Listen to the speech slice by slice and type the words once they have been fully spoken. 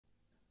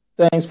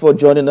Thanks for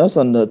joining us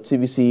on the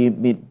TVC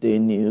Midday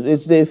News.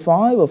 It's day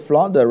 5 of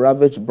flood that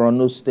ravaged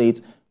Borno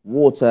State.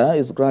 Water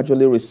is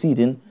gradually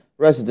receding.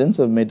 Residents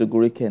of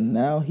Maiduguri can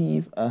now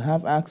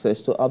have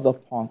access to other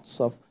parts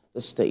of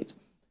the state.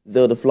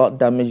 Though the flood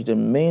damaged the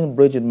main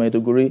bridge in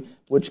Maiduguri,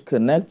 which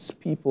connects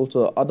people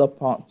to other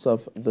parts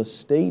of the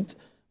state,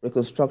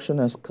 reconstruction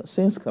has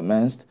since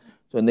commenced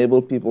to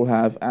enable people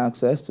have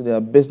access to their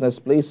business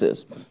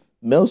places.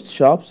 Most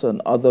shops and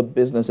other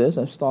businesses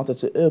have started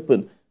to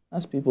open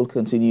as people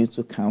continue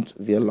to count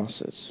their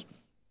losses.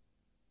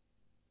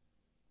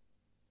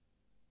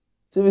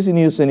 TVC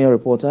News senior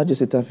reporter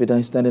Jesse Fida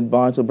is standing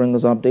by to bring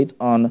us an update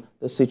on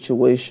the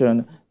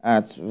situation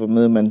at the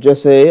moment.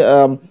 Jesse,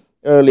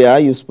 earlier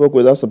you spoke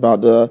with us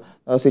about the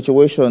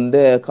situation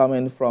there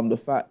coming from the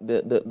fact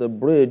that the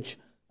bridge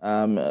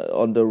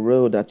on the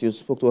road that you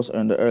spoke to us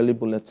in the early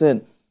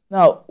bulletin.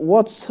 Now,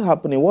 what's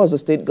happening? What's the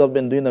state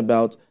government doing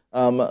about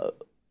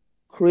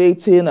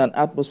creating an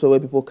atmosphere where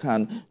people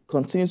can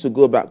continue to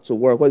go back to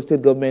work? What is the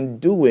state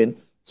government doing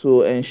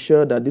to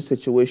ensure that this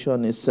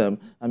situation is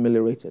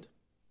ameliorated?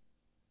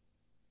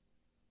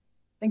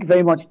 Thank you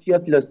very much,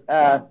 Theophilus.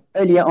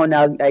 Earlier on,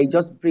 I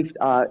just briefed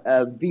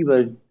our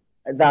viewers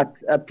that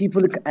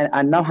people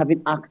are now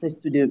having access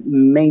to the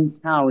main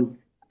town.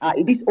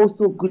 It is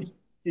also good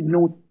to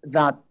note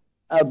that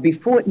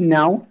before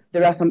now,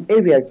 there are some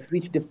areas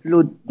which the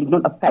flood did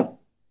not affect.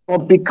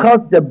 But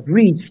because the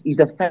bridge is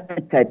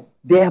affected,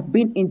 they have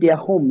been in their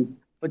homes.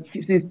 But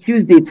since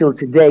Tuesday till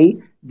today,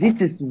 this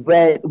is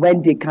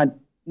when they can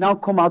now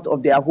come out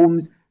of their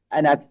homes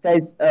and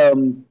access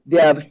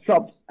their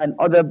shops and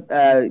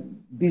other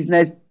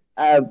business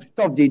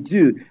stuff they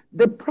do.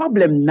 The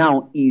problem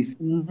now is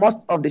most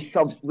of the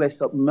shops were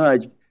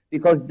submerged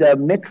because the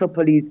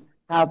metropolis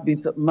have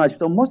been submerged.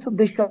 So most of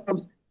the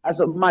shops are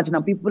submerged.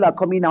 Now people are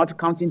coming out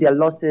counting their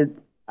losses.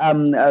 I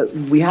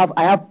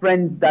have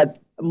friends that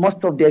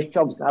most of their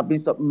shops have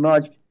been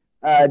submerged.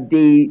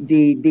 They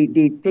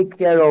take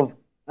care of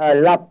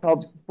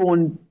laptops,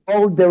 phones.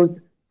 All those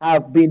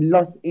have been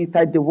lost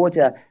inside the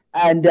water.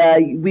 And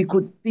we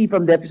could see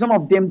from there, some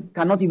of them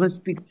cannot even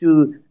speak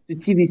to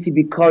TVC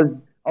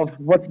because of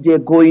what they're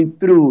going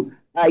through.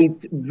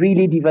 It's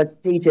really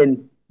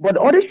devastating. But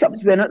other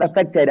shops were not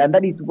affected, and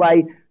that is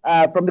why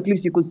from the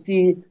clips you could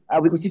see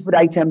we could see food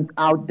items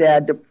out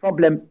there. The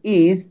problem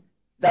is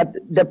that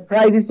the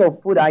prices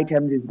of food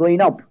items is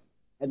going up,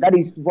 and that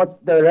is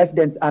what the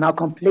residents are now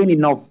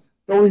complaining of.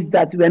 Those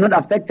that were not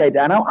affected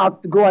are now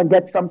out to go and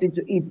get something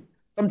to eat,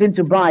 something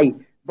to buy,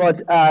 but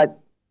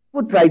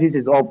food prices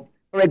is up.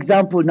 For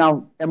example,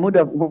 now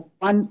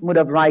one mode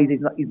of rice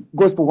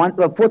goes for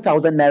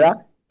 4,000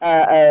 naira.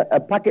 A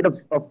packet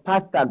of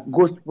pasta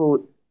goes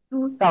for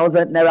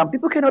 2,000 naira.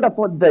 People cannot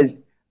afford this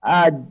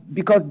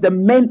because the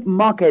main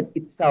market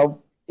itself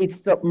is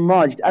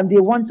submerged, and they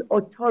want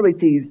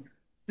authorities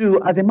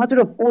to, as a matter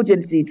of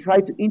urgency, try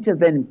to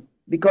intervene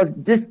because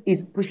this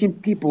is pushing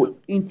people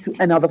into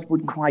another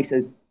food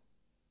crisis.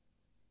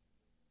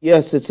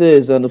 Yes, it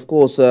is, and of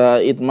course,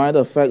 it might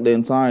affect the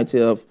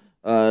entirety of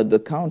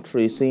the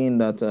country, seeing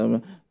that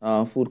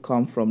food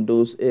comes from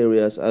those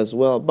areas as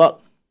well.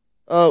 But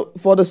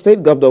for the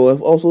state governor,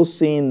 we've also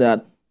seen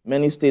that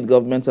many state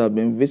governments have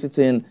been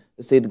visiting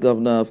the state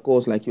governor, of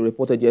course, like you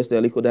reported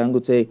yesterday, Aliko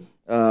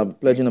Dangote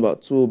pledging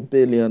about 2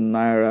 billion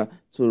naira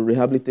to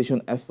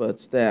rehabilitation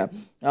efforts there.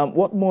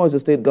 What more is the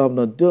state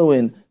governor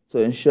doing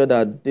to ensure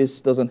that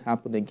this doesn't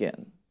happen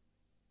again?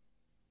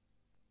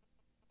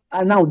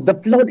 Now, the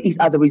flood is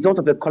as a result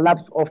of the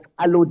collapse of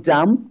Alo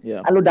Dam.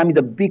 Yeah. Alo Dam is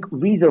a big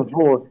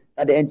reservoir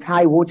that the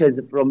entire waters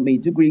from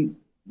Maiduguri,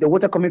 the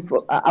water coming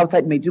from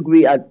outside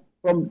Maiduguri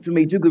to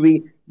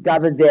Maiduguri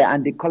gathered there.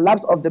 And the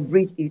collapse of the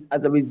bridge is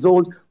as a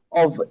result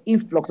of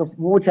influx of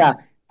water.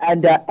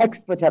 And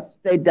experts have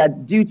said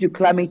that due to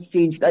climate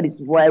change, that is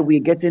why we're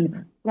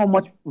getting so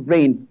much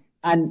rain.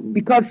 And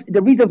because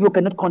the reservoir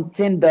cannot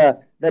contain the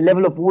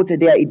level of water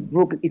there,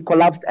 it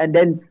collapsed, and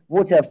then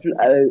water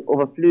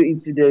overflew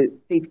into the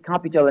state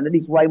capital, and that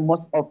is why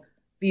most of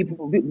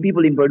people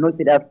in Borno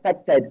State are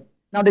affected.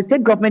 Now, the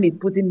state government is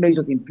putting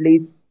measures in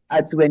place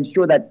to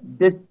ensure that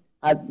this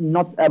has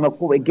not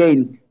occurred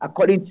again.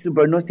 According to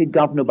Borno State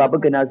Governor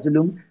Babagana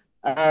Zulum,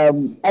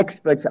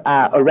 experts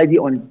are already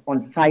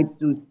on site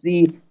to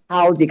see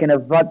how they can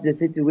avert the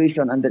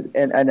situation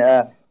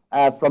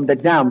from the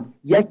dam.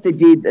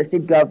 Yesterday, the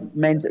state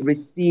government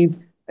received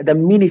the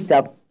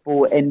Minister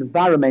for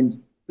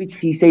Environment, which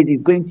he says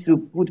is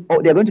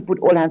they're going to put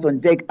all hands on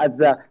deck as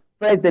the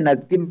president has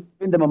given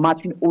them a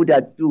marching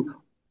order to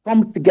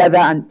come together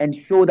and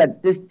ensure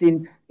that this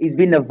thing is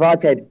being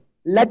averted.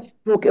 Let's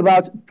talk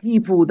about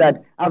people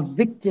that are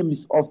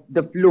victims of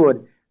the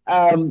flood.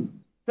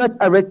 Search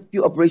and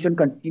rescue operation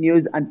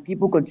continues, and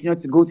people continue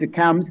to go to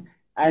camps.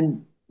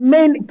 And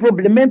main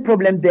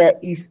problem there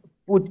is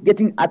food,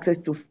 getting access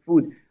to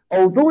food.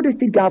 Although the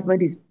state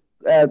government is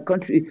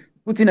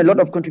putting a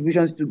lot of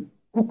contributions to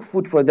cook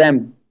food for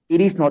them,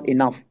 it is not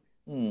enough.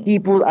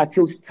 People are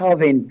still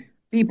starving.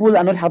 People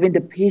are not having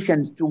the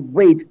patience to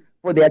wait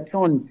for their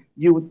turn.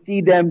 You will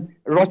see them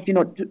rushing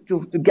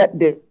to get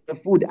the the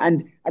food.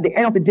 And at the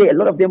end of the day, a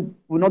lot of them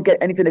will not get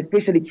anything,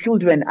 especially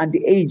children and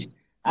the aged.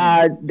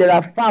 There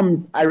are farms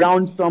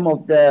around some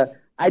of the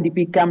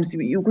IDP camps.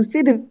 You could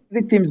see the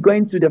victims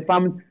going to the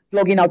farms,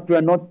 plugging out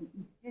granules.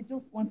 They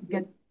just want to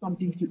get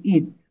something to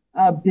eat.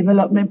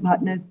 Development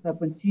partners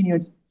continue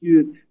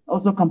to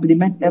also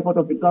complement the effort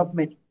of the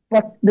government.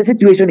 But the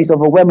situation is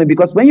overwhelming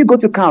because when you go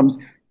to camps,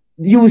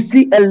 you will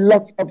see a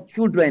lot of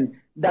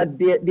children that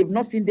they've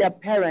not seen their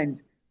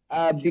parents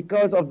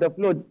because of the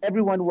flood.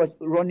 Everyone was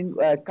running,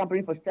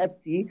 scampering for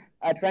safety,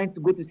 trying to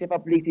go to safer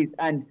places.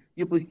 And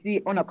you could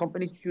see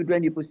unaccompanied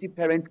children, you could see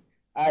parents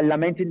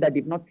lamenting that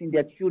they've not seen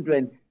their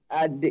children.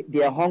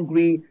 They are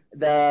hungry,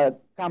 the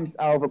camps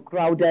are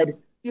overcrowded.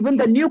 Even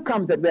the new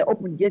camps that were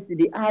opened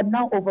yesterday are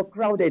now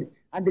overcrowded,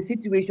 and the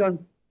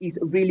situation is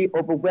really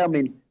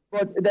overwhelming.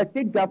 But the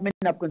state government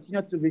have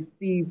continued to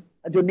receive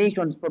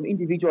donations from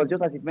individuals,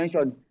 just as it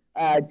mentioned.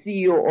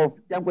 CEO of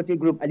Dangote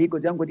Group, Aliko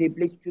Dangote,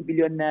 pledged 2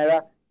 billion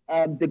naira.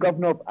 The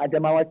governor of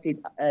Adamawa State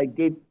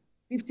gave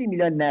 50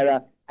 million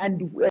naira. And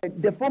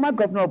the former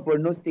governor of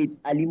Borno State,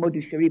 Ali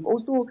Modu Sharif,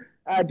 also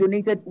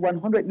donated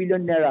 100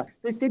 million naira.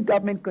 The state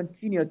government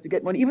continues to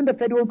get money. Even the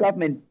federal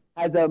government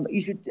has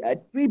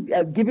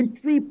given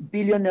 3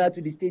 billion naira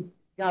to the state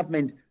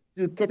government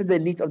to cater the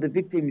needs of the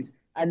victims.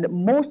 And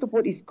more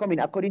support is coming,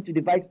 according to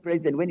the vice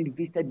president, when he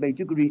visited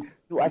Maiduguri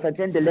to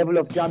ascertain the level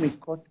of damage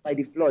caused by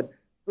the flood.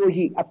 So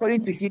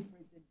according to him,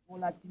 President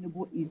Bola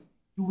Tinubu is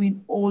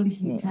doing all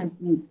he can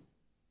to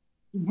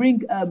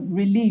bring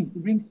relief, to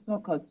bring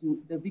succor to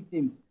the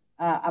victims.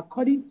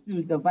 According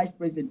to the vice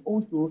president,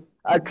 also,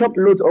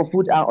 truckloads of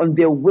food are on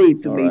their way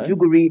to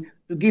Maiduguri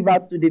to give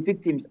out to the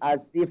victims as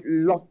they've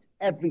lost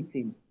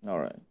everything. All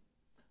right.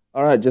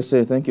 All right, just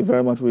say thank you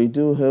very much. We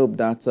do hope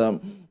that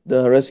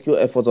the rescue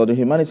efforts or the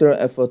humanitarian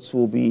efforts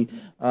will be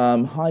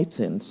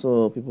heightened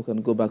so people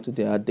can go back to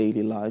their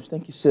daily lives.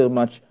 Thank you so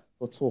much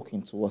for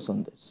talking to us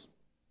on this.